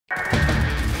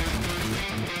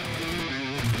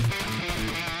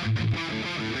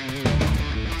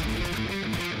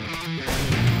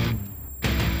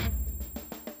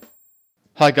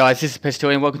Hi guys, this is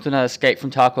Pestily and welcome to another Escape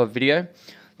from Tarkov video.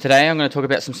 Today I'm going to talk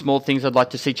about some small things I'd like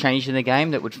to see changed in the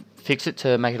game that would fix it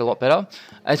to make it a lot better,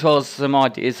 as well as some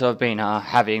ideas that I've been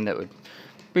having that would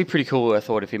be pretty cool, I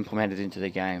thought, if implemented into the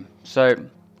game. So,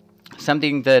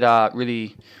 something that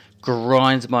really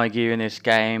grinds my gear in this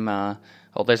game, well,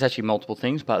 there's actually multiple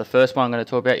things, but the first one I'm going to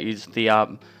talk about is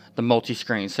the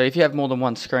multi-screen. So if you have more than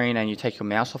one screen and you take your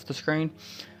mouse off the screen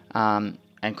and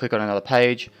click on another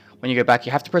page, when you go back,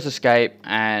 you have to press escape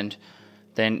and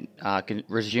then can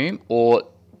resume, or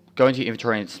go into your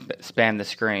inventory and spam the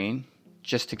screen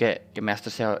just to get your mouse to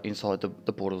stay inside the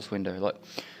borderless window. Like,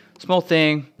 small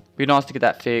thing, be nice to get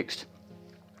that fixed,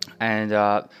 and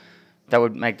that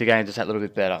would make the game just that little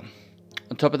bit better.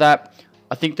 On top of that,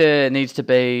 I think there needs to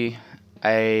be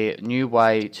a new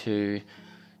way to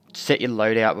set your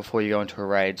loadout before you go into a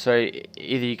raid. So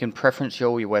either you can preference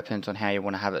all your weapons on how you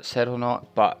want to have it set or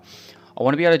not, but I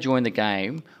want to be able to join the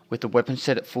game with the weapon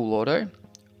set at full auto,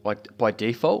 like by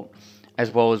default,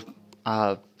 as well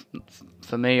as,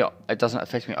 for me, it doesn't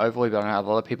affect me overly, but I know a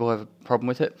lot of people have a problem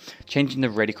with it, changing the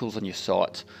reticles on your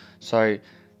sights. So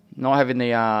not having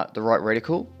the right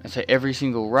reticle, and so every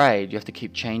single raid you have to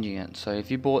keep changing it. So if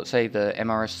you bought, say, the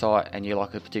MRS sight and you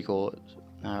like a particular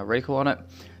reticle on it,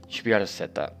 you should be able to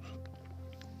set that.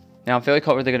 Now I'm fairly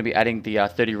confident they're going to be adding the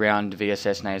 30 round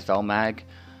VSS ASVAL mag.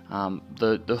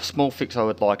 The small fix I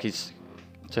would like is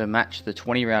to match the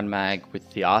 20 round mag with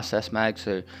the VSS Mag.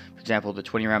 So for example, the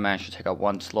 20 round mag should take up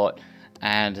one slot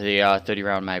and the 30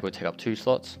 round mag would take up 2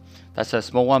 slots. That's a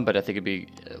small one, but I think it'd be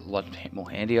a lot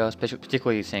more handier,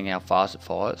 particularly seeing how fast it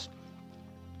fires.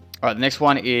 Alright, the next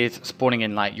one is spawning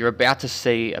in late. You're about to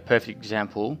see a perfect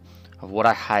example of what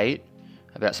I hate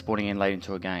about spawning in late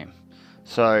into a game.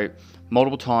 So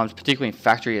multiple times, particularly in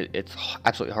factory, it's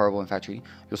absolutely horrible in factory.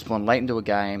 You'll spawn late into a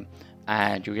game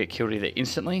and you'll get killed either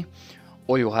instantly,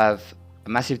 or you'll have a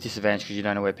massive disadvantage because you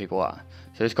don't know where people are.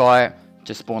 So this guy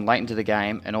just spawned late into the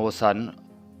game and all of a sudden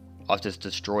I've just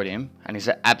destroyed him and he's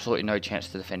absolutely no chance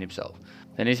to defend himself.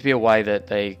 There needs to be a way that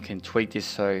they can tweak this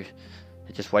so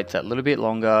it just waits that little bit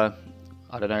longer.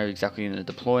 I don't know exactly in the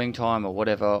deploying time or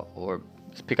whatever, or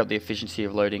just pick up the efficiency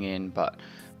of loading in, but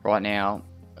right now,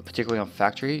 particularly on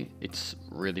factory, it's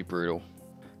really brutal.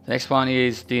 The next one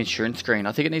is the insurance screen.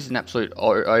 I think it needs an absolute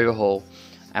overhaul,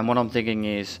 and what I'm thinking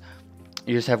is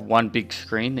you just have one big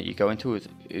screen that you go into with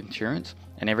insurance,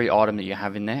 and every item that you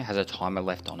have in there has a timer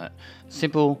left on it.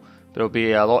 Simple, but it'll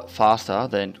be a lot faster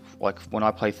than like when I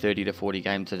play 30 to 40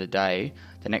 games a day.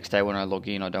 The next day when I log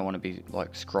in, I don't want to be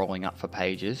like scrolling up for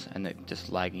pages and it just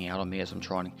lagging out on me as I'm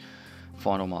trying to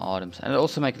find all my items. And it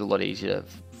also makes it a lot easier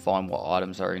to find what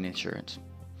items are in insurance.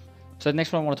 So the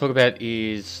next one I want to talk about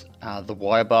is the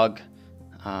wire bug.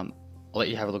 I'll let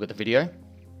you have a look at the video.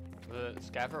 The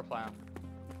Scav or a player?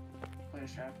 Player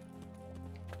Scav.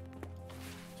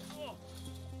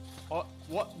 Oh,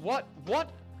 what? Where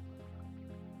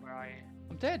are you?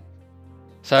 I'm dead.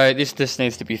 So this just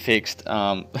needs to be fixed.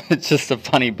 It's just a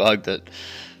funny bug that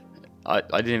I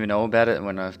didn't even know about it, and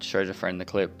when I showed a friend the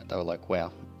clip, they were like,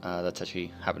 wow, that's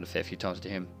actually happened a fair few times to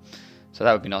him. So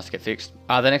that would be nice to get fixed.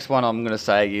 The next one I'm going to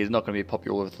say is not going to be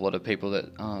popular with a lot of people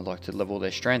that like to level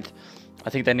their strength. I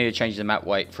think they need to change the map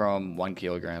weight from 1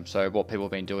 kilogram. So what people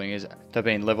have been doing is they've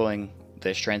been leveling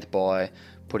their strength by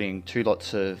putting 2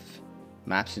 lots of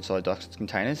maps inside DOS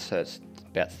containers. So it's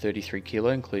about 33 kilo,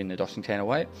 including the DOS container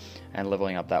weight, and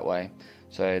leveling up that way.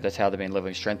 So that's how they've been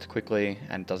leveling strength quickly,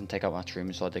 and it doesn't take up much room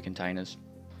inside the containers.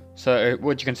 So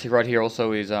what you can see right here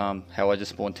also is how I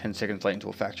just spawned 10 seconds late into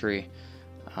a factory.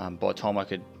 By the time I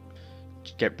could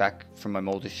get back from my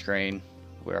multi-screen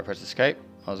where I pressed escape,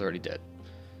 I was already dead.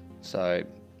 So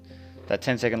that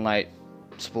 10-second late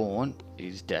spawn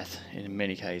is death in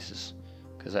many cases,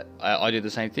 because I do the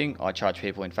same thing. I charge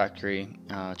people in factory,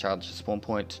 charge the spawn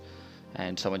point,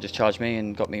 and someone just charged me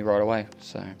and got me right away.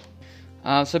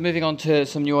 So moving on to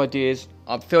some new ideas,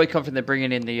 I'm fairly confident they're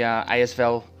bringing in the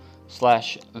ASVAL /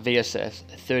 VSS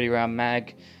 30 round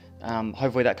mag.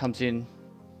 Hopefully that comes in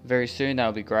very soon.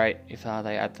 That'll be great if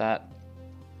they add that.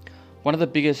 One of the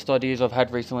biggest ideas I've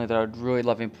had recently that I'd really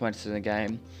love implemented in the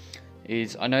game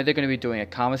is, I know they're going to be doing a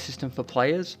karma system for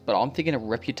players, but I'm thinking a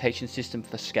reputation system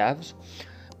for scavs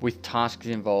with tasks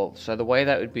involved. So the way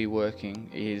that would be working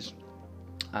is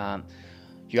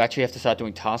you actually have to start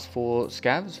doing tasks for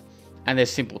scavs, and they're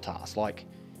simple tasks like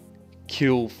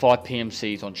kill 5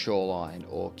 PMCs on shoreline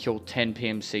or kill 10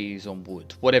 PMCs on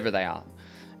wood, whatever they are.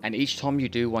 And each time you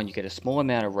do one, you get a small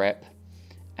amount of rep,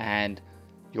 and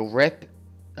your rep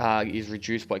is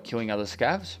reduced by killing other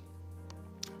scavs,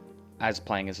 as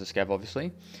playing as a scav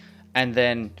obviously. And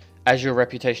then as your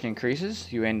reputation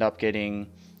increases, you end up getting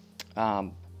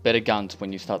better guns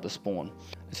when you start to spawn.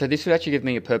 So this would actually give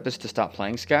me a purpose to start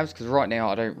playing Scavs, because right now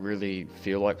I don't really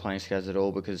feel like playing Scavs at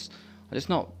all, because I'm just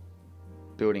not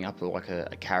building up like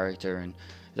a character, and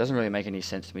it doesn't really make any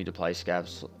sense to me to play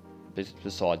Scavs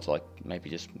besides like maybe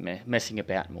just messing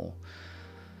about more.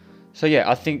 So yeah,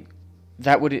 I think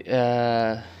that would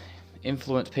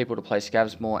influence people to play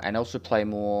Scavs more, and also play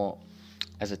more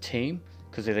as a team,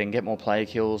 because if they can get more player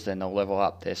kills, then they'll level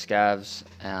up their Scavs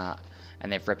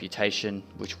and their reputation,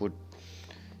 which would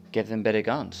give them better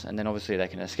guns, and then obviously they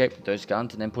can escape with those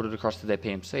guns and then put it across to their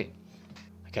PMC.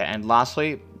 Okay, and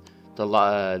lastly,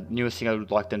 the newest thing I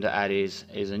would like them to add is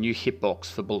a new hitbox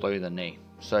for below the knee.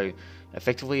 So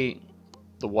effectively,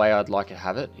 the way I'd like to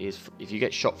have it is, if you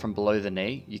get shot from below the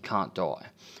knee, you can't die.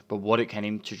 But what it can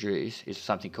introduce is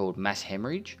something called mass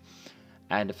hemorrhage,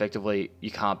 and effectively you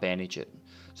can't bandage it.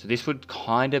 So this would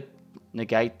kind of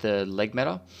negate the leg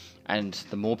meta, and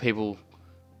the more people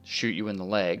shoot you in the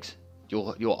legs,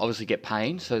 you'll obviously get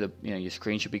pain. So your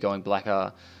screen should be going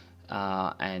blacker,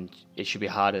 and it should be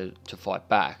harder to fight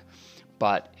back.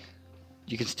 But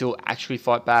you can still actually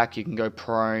fight back. You can go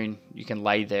prone. You can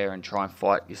lay there and try and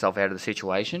fight yourself out of the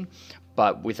situation,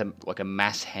 but with a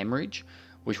mass hemorrhage,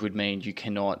 which would mean you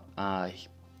cannot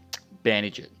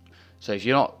bandage it. So if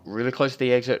you're not really close to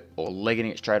the exit or legging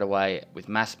it straight away with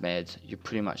mass meds, you're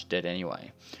pretty much dead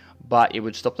anyway. But it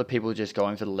would stop the people just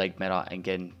going for the leg meta and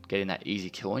getting that easy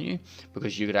kill on you,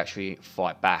 because you could actually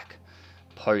fight back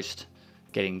post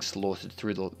getting slaughtered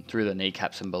through the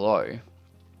kneecaps and below,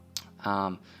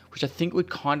 which I think would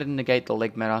kind of negate the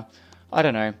leg meta. I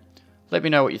don't know. Let me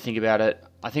know what you think about it.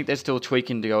 I think they're still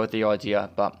tweaking to go with the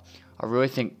idea, but I really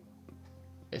think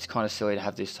it's kind of silly to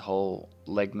have this whole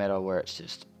leg meta where it's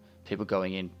just people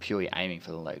going in purely aiming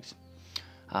for the legs.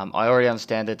 I already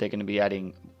understand that they're going to be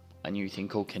adding a new thing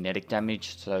called kinetic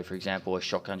damage. So for example, a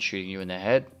shotgun shooting you in the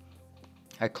head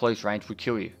at close range would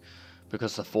kill you,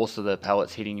 because the force of the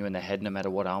pellets hitting you in the head, no matter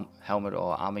what helmet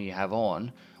or armor you have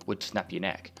on, would snap your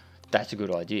neck. That's a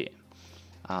good idea.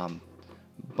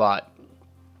 But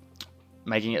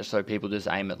making it so people just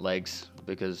aim at legs,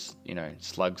 because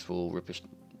slugs will rip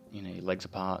your legs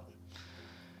apart.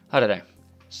 I don't know.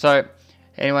 So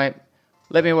anyway,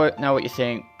 let me know what you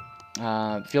think.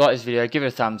 If you like this video, give it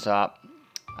a thumbs up,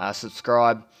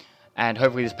 subscribe, and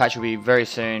hopefully this patch will be very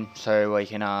soon, so we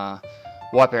can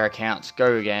wipe our accounts,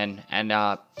 go again,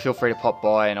 and feel free to pop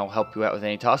by and I'll help you out with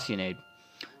any tasks you need.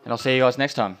 And I'll see you guys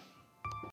next time.